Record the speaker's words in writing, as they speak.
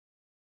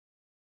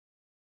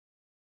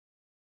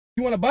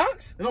You want to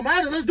box? It don't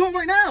matter. Let's do it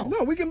right now.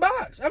 No, we can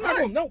box. I'm not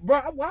gonna. No,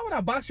 bro. Why would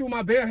I box you with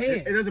my bare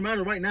hands? It doesn't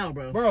matter right now,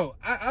 bro. Bro,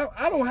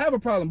 I don't have a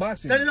problem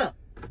boxing. Set it up.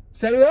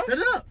 Set it up. Set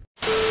it up.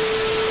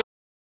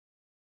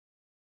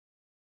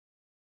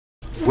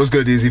 What's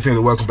good, DZ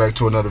family? Welcome back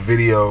to another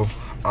video.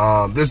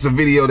 This is a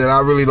video that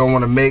I really don't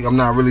want to make. I'm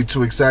not really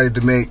too excited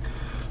to make,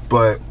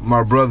 but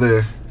my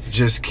brother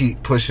just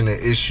keep pushing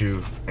the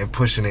issue and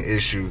pushing the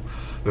issue.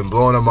 Been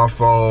blowing up my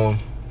phone.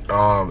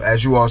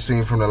 As you all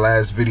seen from the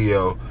last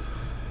video,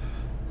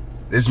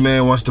 this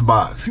man wants to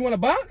box. You want to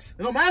box?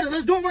 It don't matter.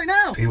 Let's do it right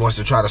now. He wants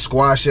to try to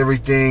squash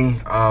everything,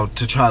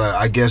 to try to,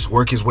 I guess,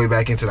 work his way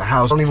back into the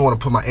house. I don't even want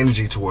to put my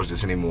energy towards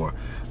this anymore.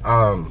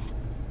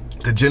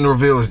 The gender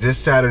reveal is this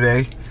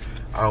Saturday.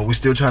 We're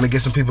still trying to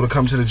get some people to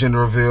come to the gender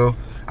reveal.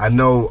 I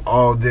know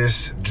all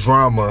this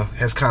drama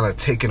has kind of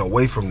taken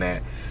away from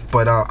that,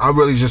 but I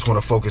really just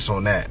want to focus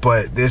on that.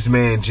 But this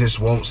man just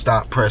won't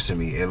stop pressing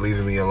me and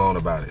leaving me alone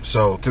about it.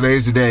 So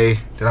today's the day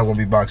that I'm going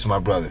to be boxing my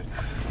brother.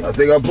 I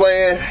think I'm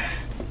playing.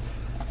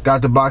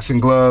 Got the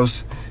boxing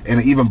gloves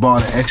and even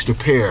bought an extra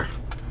pair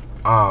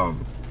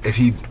if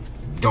he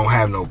don't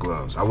have no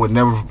gloves. I would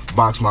never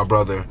box my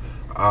brother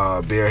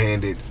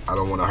barehanded. I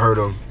don't want to hurt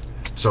him.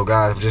 So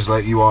guys, just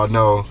let you all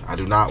know, I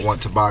do not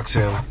want to box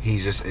him. He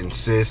just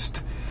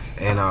insists.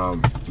 And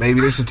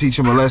maybe this will teach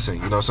him a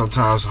lesson. You know,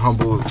 sometimes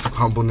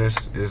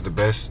humbleness is the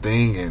best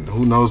thing, and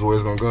who knows where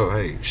it's gonna go.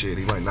 Hey, shit,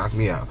 he might knock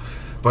me out.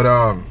 But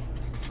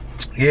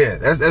yeah,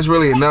 that's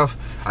really enough.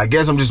 I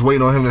guess I'm just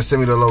waiting on him to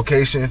send me the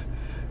location.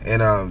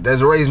 And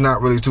Desiree's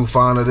not really too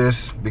fond of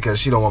this because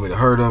she don't want me to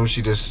hurt him.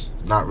 She just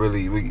not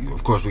really.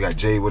 Of course, we got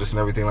Jay with us and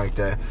everything like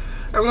that.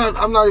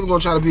 I'm not even gonna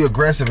try to be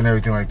aggressive and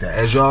everything like that.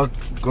 As y'all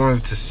going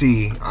to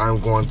see, I'm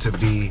going to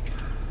be.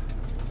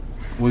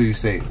 What do you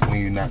say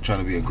when you're not trying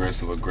to be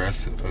aggressive?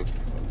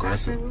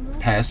 Passive?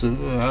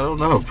 I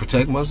don't know.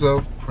 Protect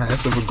myself.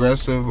 Passive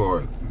aggressive,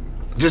 or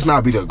just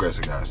not be the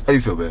aggressive guys. How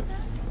you feel, babe?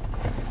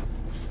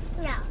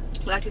 No.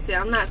 Like I said,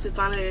 I'm not too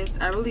fond of this.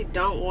 I really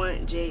don't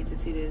want Jade to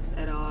see this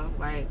at all.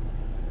 Like,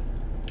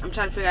 I'm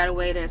trying to figure out a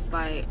way that's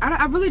like,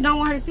 I really don't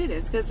want her to see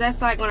this, because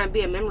that's like going to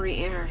be a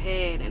memory in her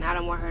head, and I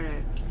don't want her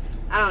to.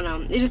 I don't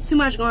know. It's just too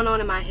much going on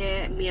in my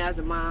head, me as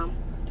a mom,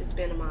 just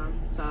being a mom.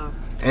 So.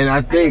 And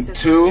I think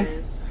too,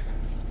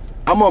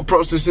 I'm gonna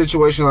approach the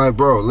situation like,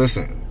 bro,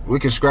 listen, we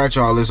can scratch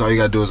all this. All you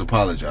gotta do is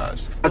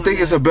apologize. I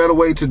think it's a better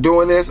way to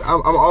doing this.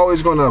 I'm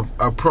always gonna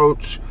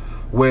approach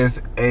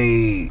with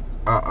another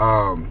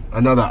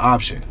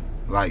option.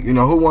 Like, you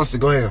know, who wants to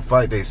go ahead and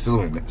fight their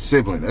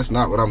sibling? That's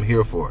not what I'm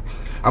here for.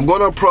 I'm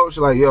gonna approach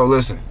like, yo,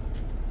 listen,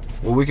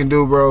 what we can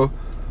do, bro,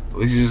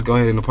 we can just go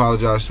ahead and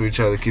apologize to each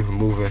other, keep it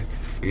moving.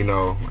 You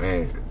know,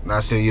 and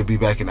not saying you'll be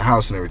back in the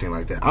house and everything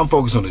like that. I'm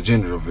focused on the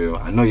gender reveal.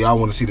 I know y'all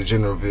want to see the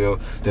gender reveal.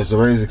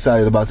 Desiree's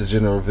excited about the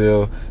gender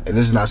reveal, and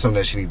this is not something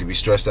that she need to be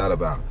stressed out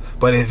about.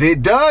 But if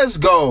it does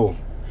go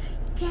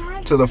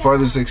to the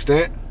furthest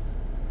extent,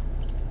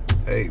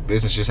 hey,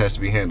 business just has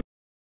to be handled.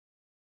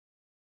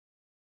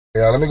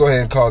 Yeah, let me go ahead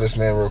and call this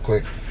man real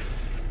quick.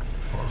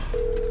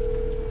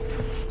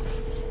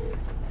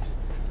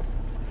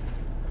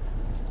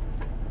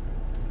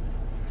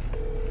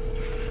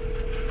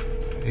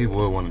 He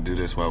would want to do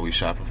this while we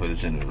shopping for the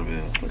gender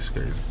reveal. That's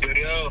crazy.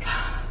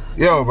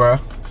 Yo, bro.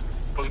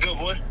 What's good,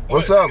 boy?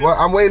 What's up? What,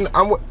 I'm waiting.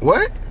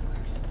 What?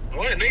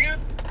 What, nigga?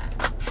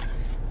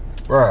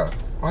 Bro,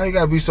 why you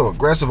gotta be so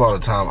aggressive all the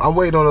time? I'm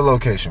waiting on the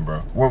location,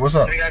 bro. What's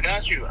up? Nigga, I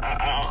got you.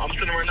 I'm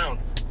sitting right now.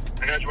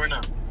 I got you right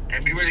now.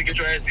 And be ready to get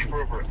your ass beat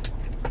for real.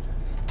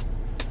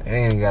 It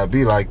ain't gotta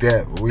be like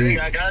that.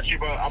 Nigga, I got you,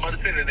 bro. I'm about to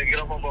send it. Nigga,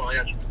 get off my phone. I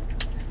got you.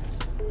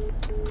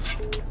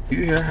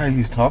 You hear how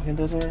he's talking,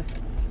 Desiree?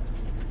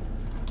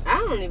 I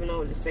don't even know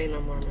what to say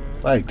no more,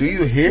 man. Like, do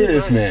you hear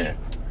this man?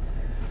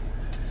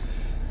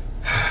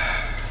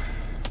 I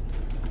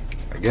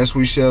guess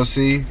we shall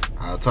see.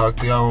 I'll talk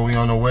to y'all when we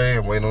on the way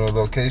and wait on the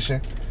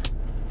location.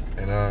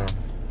 And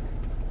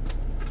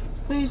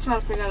please try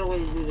to figure out a way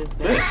to do this,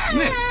 man,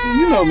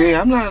 you know me.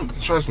 I'm not.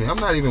 Trust me. I'm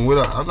not even with.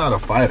 I'm not a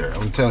fighter.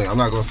 I'm telling you. I'm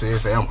not gonna sit here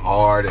and say I'm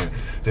hard and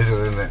this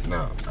and that.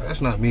 No,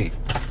 that's not me.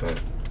 But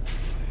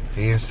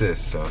he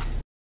insists. So.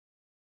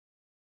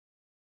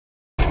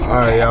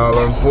 Alright, y'all,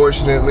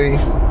 unfortunately,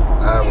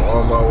 I'm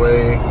on my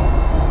way,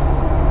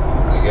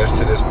 I guess,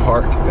 to this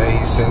park that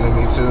he's sending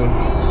me to.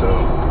 So,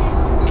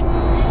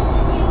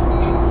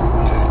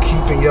 just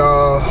keeping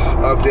y'all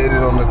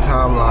updated on the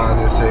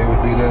timeline and say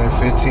we'll be there in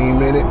 15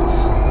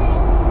 minutes.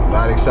 I'm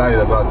not excited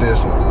about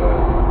this one,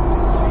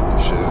 but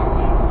shoot,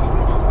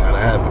 gotta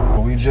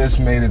happen. We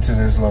just made it to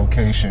this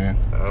location.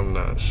 I'm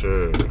not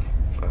sure,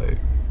 like,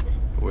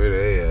 where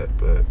they at,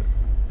 but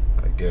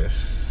I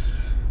guess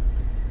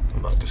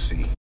I'm about to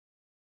see.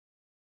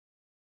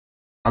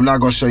 I'm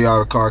not going to show y'all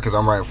the car because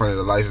I'm right in front of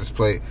the license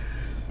plate.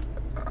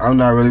 I'm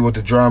not really with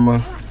the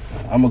drama.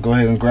 I'm going to go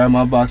ahead and grab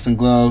my boxing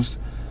gloves.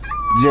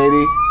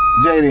 JD,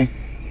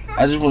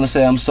 I just want to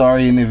say I'm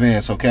sorry in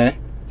advance, okay?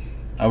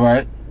 All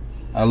right?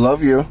 I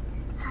love you.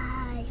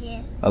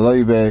 Yeah. I love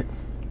you, babe.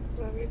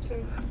 Love you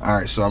too. All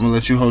right, so I'm going to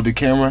let you hold the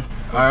camera.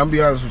 All right, I'm going to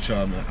be honest with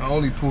y'all, man. I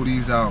only pull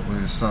these out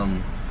when it's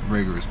something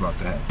rigorous about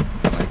to happen.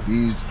 Like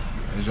these,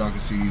 as y'all can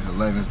see, these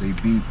 11s, they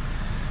beat.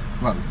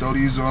 I'm about to throw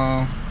these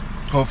on.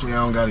 Hopefully I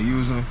don't gotta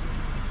use them.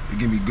 They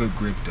give me good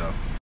grip though.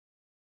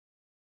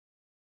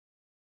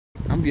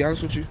 I'm gonna be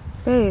honest with you.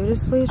 Babe,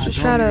 just please just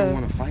try to. I don't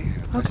even want to fight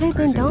him. Okay,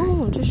 then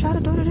don't. Just try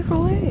to do it a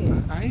different way.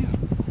 I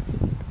am.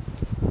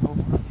 Oh,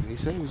 he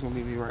said he was gonna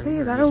meet me right here.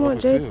 Please, I don't want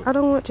Jay. I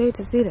don't want Jay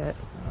to see that.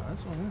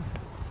 That's on him.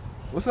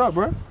 What's up,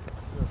 bro?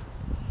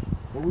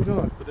 What we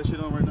doing? Put that shit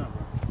on right now,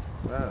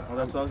 bro. All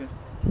that talking.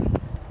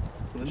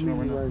 Put that shit on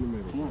right now. Right in the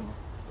middle. Come on.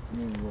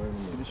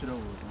 Get this shit over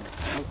with,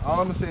 man.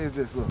 All I'm gonna say is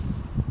this, look.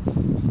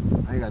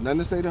 I ain't got nothing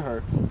to say to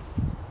her.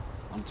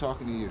 I'm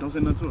talking to you. Don't say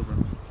nothing to her,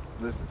 bro.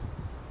 Listen,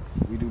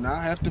 we do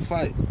not have to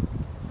fight.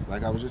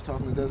 Like I was just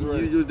talking to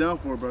Desiree. You was down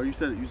for it, bro. You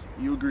said it.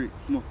 You agreed.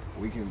 Come on.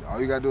 We can. All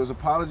you gotta do is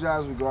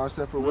apologize. We go our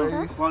separate ways.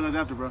 Apologize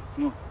after, bro.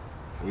 Come on.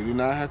 We do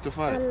not have to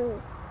fight.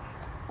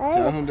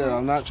 Tell him that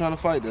I'm not trying to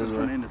fight, Desiree.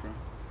 Trying to end it, bro.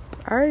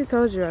 I already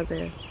told you,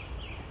 Isaiah.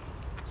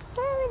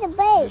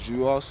 As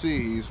you all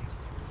see, he's.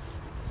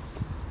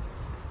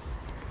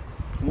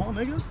 Come on,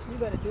 nigga. You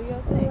better do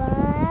your thing.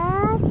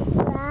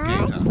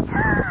 Game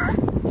time.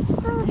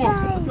 Come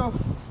on, let's go.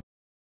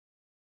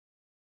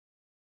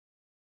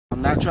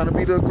 I'm not trying to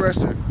be the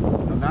aggressor.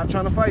 I'm not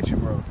trying to fight you,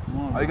 bro. Come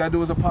on, all you gotta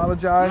do is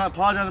apologize. I'm not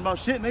apologizing about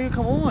shit, nigga.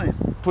 Come on.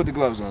 Put the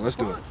gloves on. Let's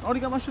do it. I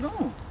already got my shit on.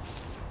 All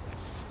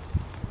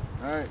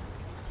right.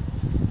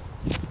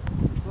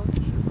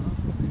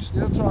 You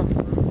still talking,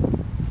 bro.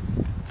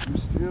 You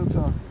still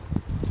talking.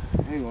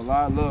 I ain't gonna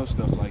lie, I love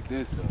stuff like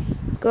this, though.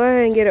 Go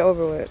ahead and get it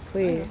over with,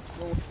 please.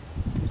 Don't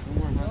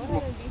worry about it. Go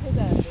ahead and beat his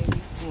ass,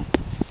 baby.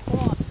 Come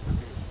on.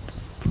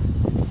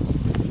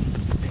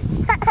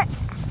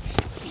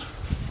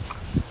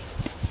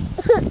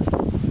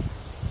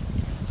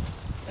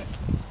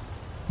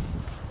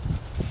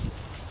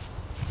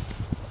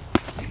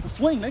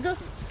 Swing, nigga.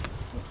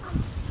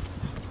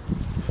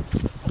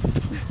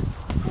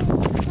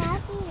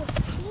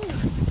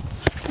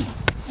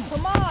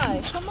 Come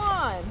on, come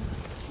on.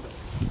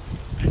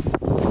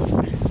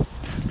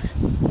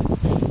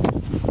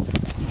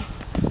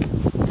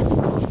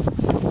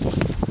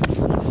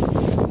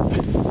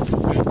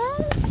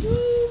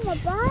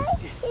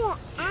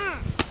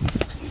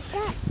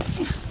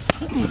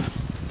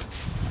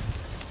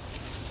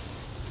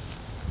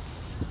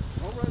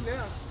 Don't run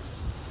now.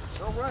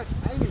 Don't run.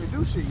 I ain't even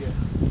do shit yet.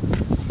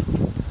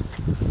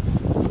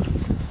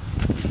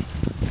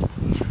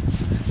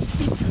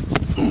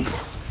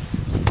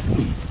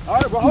 All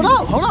right, bro. Hold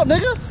up,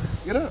 nigga.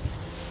 Get up.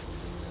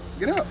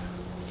 Get up.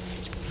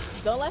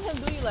 Don't let him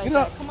do you like Get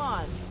that. up. Come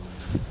on.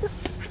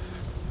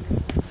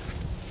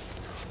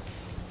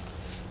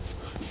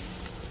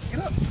 Get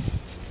up.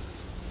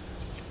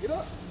 Get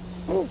up.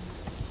 Oh.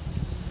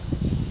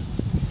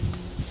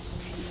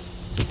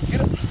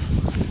 Get up.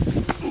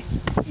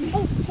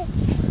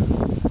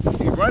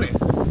 Keep running.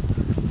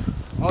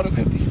 All them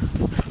empty.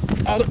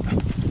 All them.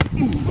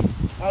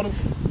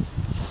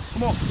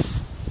 Come on.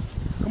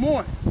 Come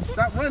on.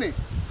 Stop running.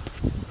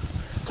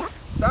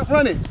 Stop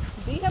running.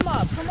 Beat him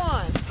up. Come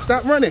on.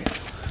 Stop running.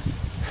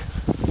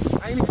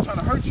 I ain't even trying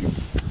to hurt you.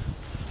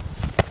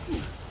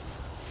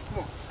 Come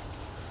on.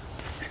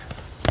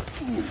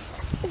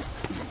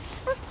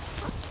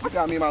 You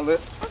got me in my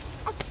lip.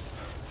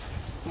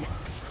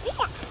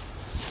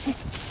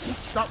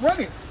 Stop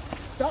running.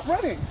 Stop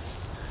running.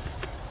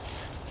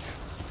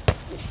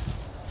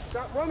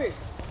 Stop running.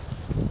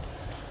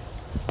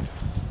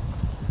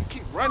 You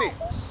keep running.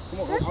 Come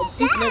on, I'm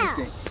eating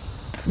everything.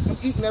 I'm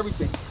eating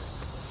everything.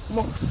 Come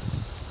on.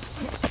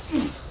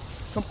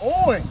 Come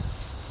on.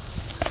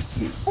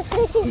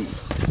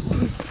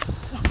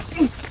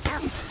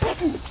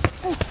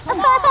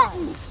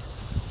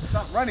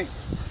 Stop running.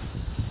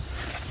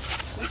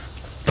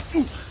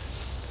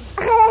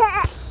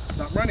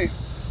 Stop running.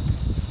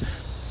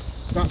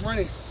 Stop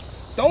running.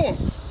 Throw him.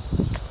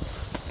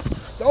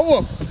 Throw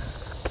him.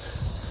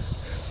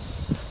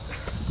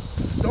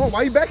 Throw him. Why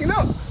are you backing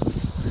up?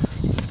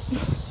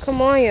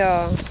 Come on,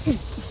 y'all.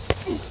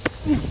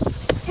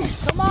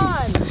 Come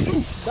on.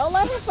 Don't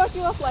let him fuck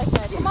you up like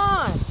that. Come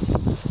on.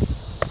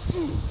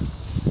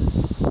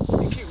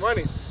 You keep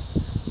running.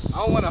 I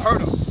don't want to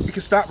hurt him. You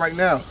can stop right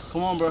now.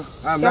 Come on, bro.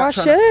 I'm Y'all not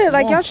trying should.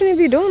 Like, y'all shouldn't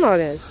be doing all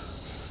this.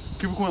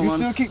 Keep recording, You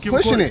Lonnie. still keep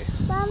pushing it.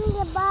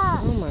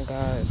 Oh, my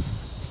God.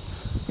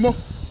 Come on.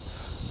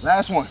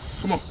 Last one.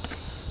 Come on.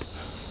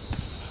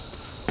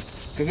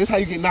 Because this is how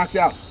you get knocked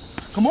out.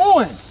 Come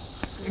on.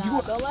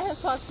 Nah, don't let him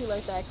talk to you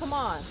like that. Come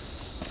on.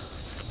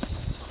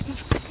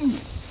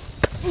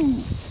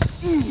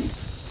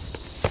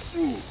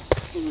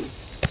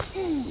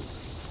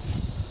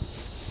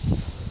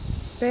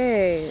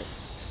 Babe.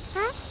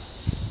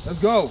 Let's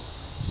go.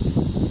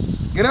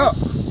 Get up.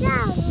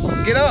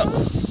 Get up.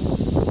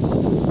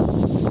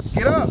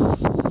 Get up.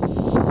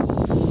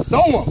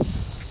 Throw him.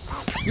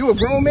 You a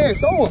grown man.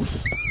 Throw him.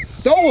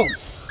 Throw him.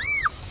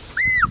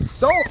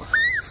 Throw him.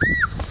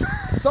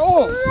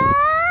 Throw him.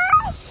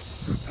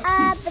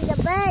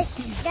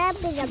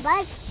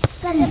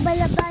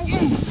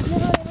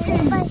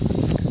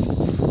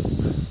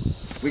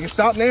 We can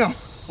stop now.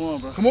 Come on,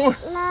 bro. Come on.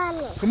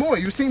 Mommy. Come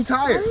on. You seem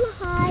tired.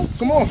 Hi.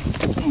 Come on.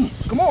 Come on.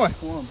 Come on,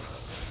 bro.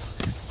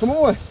 Come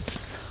on.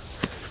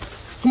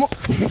 Come on.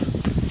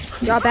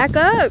 Y'all back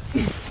up.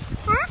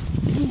 Huh?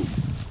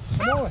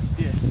 Come on.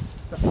 Yeah.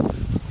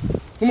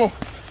 Come on.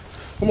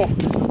 Come on.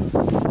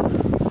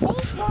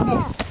 Come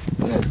on.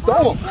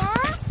 Throw him.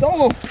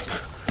 Throw him.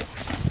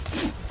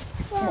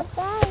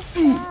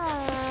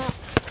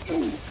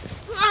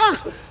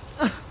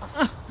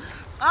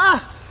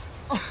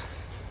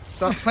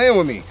 Stop playing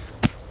with me.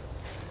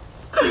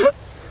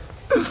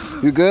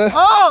 You good?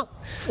 Oh!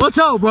 Watch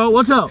out, bro.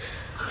 Watch out.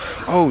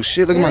 Oh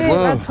shit, look at my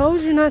glove. I told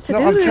you not to do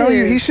I'm this. telling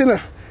you, he shouldn't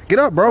have. Get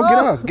up, bro. Get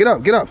up. Get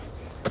up. Get up.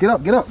 Get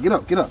up. Get up. Get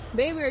up. Get up.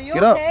 Baby, are you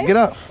Get okay? up. Get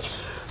up.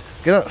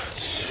 Get up.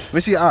 Let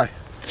me see your eye.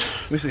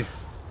 Let me see.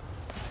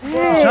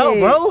 Watch out,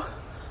 bro.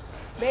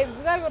 Baby,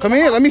 we gotta go to Come the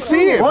here. Let me hospital.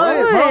 see it.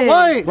 Wait,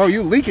 bro. Wait. Bro,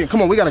 you leaking.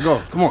 Come on, we gotta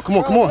go. Come on. Come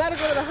on. Come Bro, on. we gotta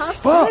go to the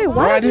hospital. Fuck, Hey, bro.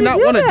 why I did did you not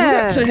do want to do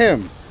that? that to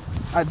him.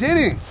 I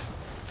didn't.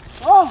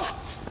 Oh.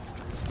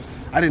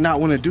 I did not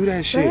want to do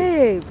that shit.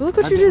 Babe, look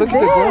what I you did- just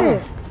look at the did.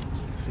 glove.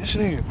 This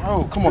nigga,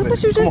 bro. Come on, Look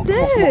what baby. you Come just on,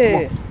 come on, come on,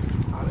 did.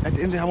 come on. At the end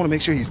of the day, I want to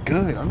make sure he's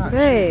good. I'm not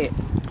Babe.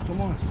 sure.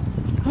 Come on.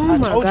 Oh I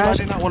my told you I gosh.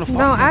 did not want to fight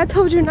No, him. I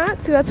told you not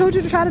to. I told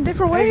you to try it a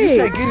different way. Hey, you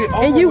said get it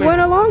over and you with.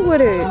 went along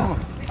with it. Come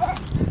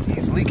on.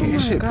 He's leaking.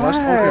 His shit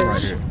bust open right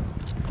gosh. here.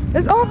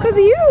 It's all because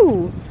of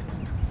you.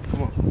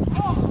 Come on.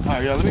 All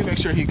right, y'all. Let me make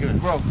sure he good.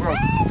 Bro.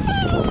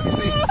 Let me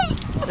see.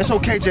 It's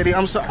okay, JD.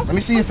 I'm sorry. Let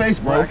me see your face,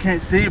 Bro, bro. I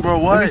can't see, bro.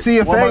 What? Let me see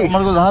your What, face. I'm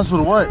gonna go to the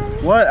hospital. What?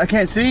 What? I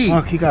can't see.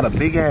 Fuck, he got a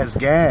big ass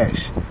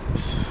gash.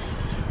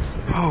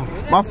 Oh,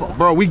 my fault.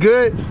 Bro, we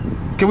good?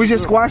 Can we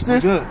just squash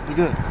this? Good. You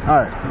good?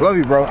 All right, love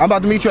you, bro. I'm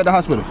about to meet you at the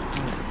hospital.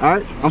 All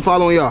right, I'm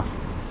following y'all.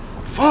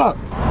 Fuck.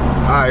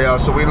 All right, y'all.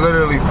 So we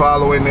literally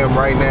following them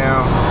right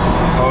now.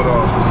 Hold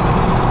on.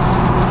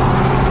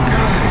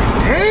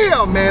 God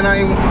damn, man. I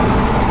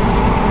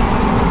ain't.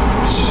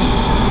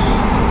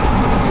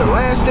 It's the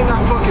last thing I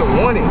fucking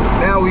wanted.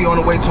 Now we on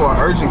the way to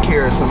our urgent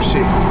care or some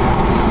shit.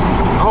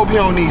 I hope he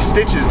don't need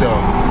stitches though.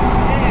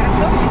 Hey, I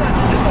told you not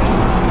to do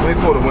it. Let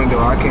me pull the window.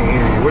 I can't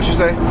hear you. What you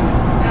say?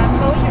 I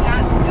told you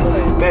not to do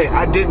it. Hey,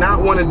 I did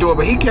not want to do it,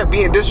 but he kept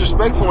being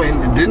disrespectful,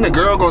 and didn't the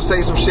girl gonna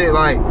say some shit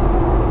like,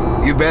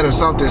 you better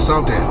something.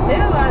 Still, Isaiah,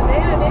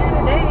 at the end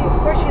of the day, of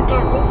course she's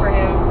going to root for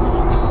him.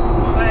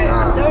 But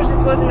I told you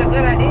this wasn't a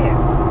good idea.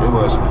 It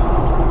wasn't.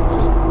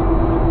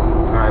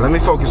 All right, let me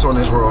focus on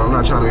this road. I'm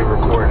not trying to be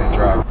recording and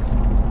driving.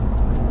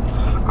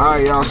 All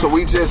right, y'all, so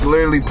we just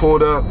literally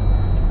pulled up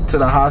to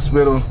the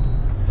hospital.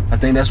 I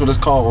think that's what it's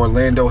called,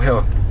 Orlando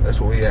Health.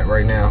 That's where we at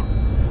right now.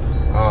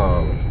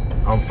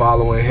 I'm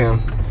following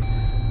him.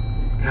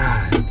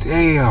 God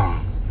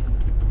damn.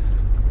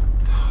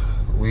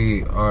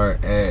 We are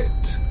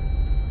at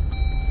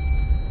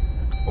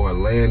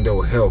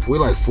Orlando Health. We're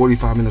like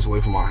 45 minutes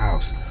away from our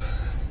house.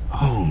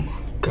 Oh my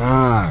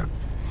God.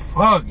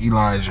 Fuck,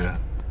 Elijah.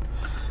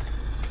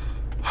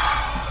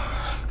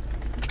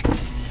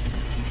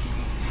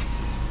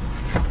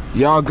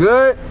 Y'all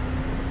good?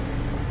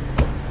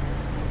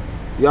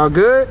 Y'all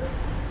good?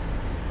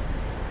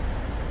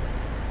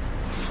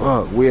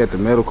 Fuck, we at the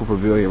medical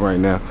pavilion right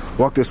now.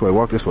 Walk this way,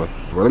 Bro,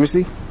 let me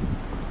see.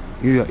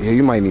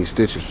 You might need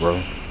stitches,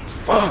 bro.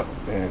 Fuck,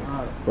 man.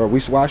 Right. Bro, we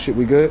swatch it,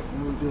 we good?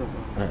 Yeah, we good,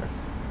 bro. All right.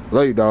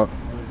 Love you, dog.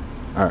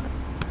 All right.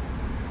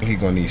 He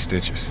gonna need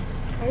stitches.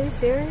 Are you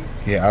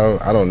serious? Yeah,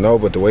 I don't know,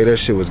 but the way that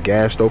shit was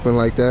gashed open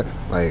like that,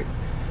 like,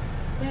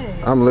 Hey,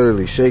 I'm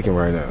literally shaking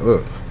right now.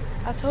 Look.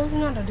 I told you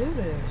not to do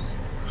this.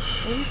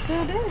 And you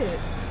still did it.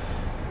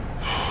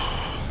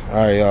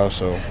 All right, y'all,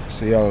 so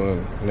see y'all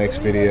in the next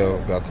video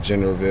about the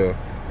gender reveal.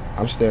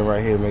 I'm staying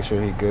right here to make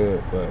sure he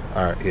good, but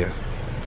all right, yeah.